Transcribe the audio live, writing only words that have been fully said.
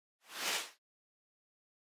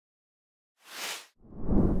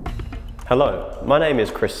Hello, my name is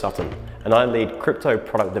Chris Sutton and I lead crypto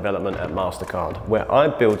product development at Mastercard, where I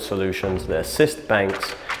build solutions that assist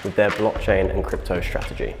banks with their blockchain and crypto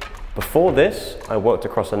strategy. Before this, I worked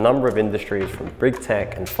across a number of industries from big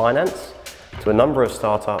tech and finance to a number of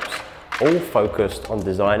startups, all focused on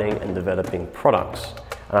designing and developing products,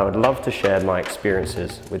 and I would love to share my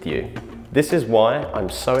experiences with you. This is why I'm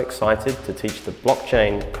so excited to teach the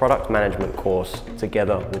blockchain product management course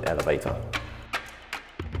together with Elevator.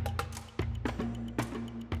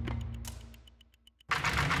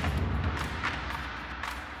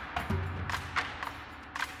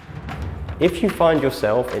 If you find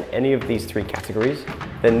yourself in any of these three categories,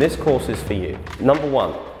 then this course is for you. Number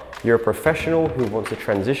one, you're a professional who wants to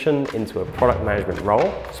transition into a product management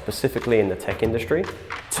role, specifically in the tech industry.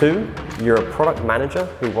 Two, you're a product manager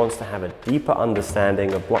who wants to have a deeper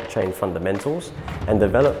understanding of blockchain fundamentals and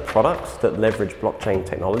develop products that leverage blockchain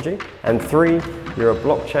technology. And three, you're a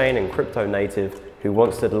blockchain and crypto native who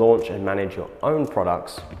wants to launch and manage your own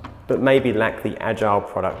products, but maybe lack the agile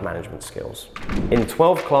product management skills. In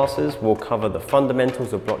 12 classes, we'll cover the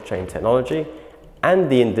fundamentals of blockchain technology and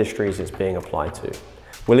the industries it's being applied to.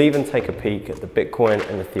 We'll even take a peek at the Bitcoin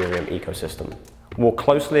and Ethereum ecosystem. We'll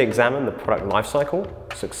closely examine the product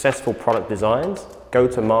lifecycle, successful product designs,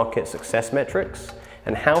 go-to-market success metrics,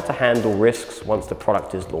 and how to handle risks once the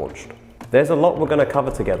product is launched. There's a lot we're going to cover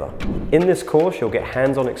together. In this course, you'll get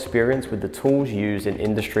hands-on experience with the tools used in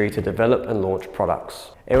industry to develop and launch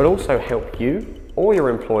products. It will also help you or your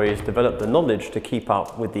employees develop the knowledge to keep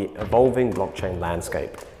up with the evolving blockchain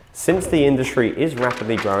landscape. Since the industry is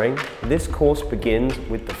rapidly growing, this course begins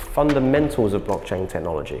with the fundamentals of blockchain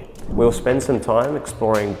technology. We'll spend some time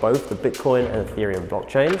exploring both the Bitcoin and Ethereum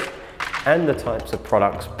blockchains and the types of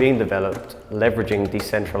products being developed leveraging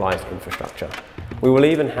decentralized infrastructure. We will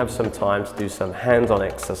even have some time to do some hands-on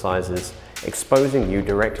exercises exposing you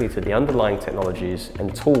directly to the underlying technologies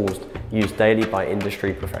and tools used daily by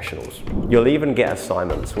industry professionals. You'll even get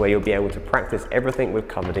assignments where you'll be able to practice everything we've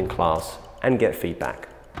covered in class and get feedback.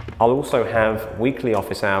 I'll also have weekly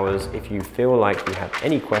office hours if you feel like you have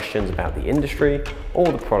any questions about the industry or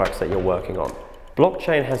the products that you're working on.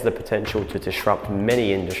 Blockchain has the potential to disrupt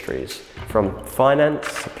many industries, from finance,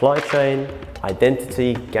 supply chain,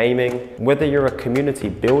 identity, gaming. Whether you're a community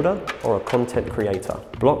builder or a content creator,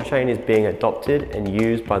 blockchain is being adopted and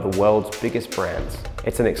used by the world's biggest brands.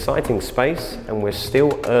 It's an exciting space and we're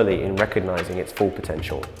still early in recognizing its full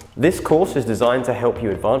potential. This course is designed to help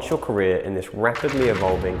you advance your career in this rapidly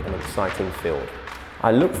evolving and exciting field.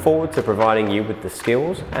 I look forward to providing you with the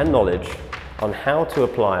skills and knowledge on how to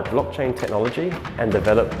apply blockchain technology and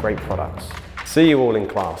develop great products. See you all in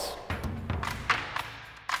class.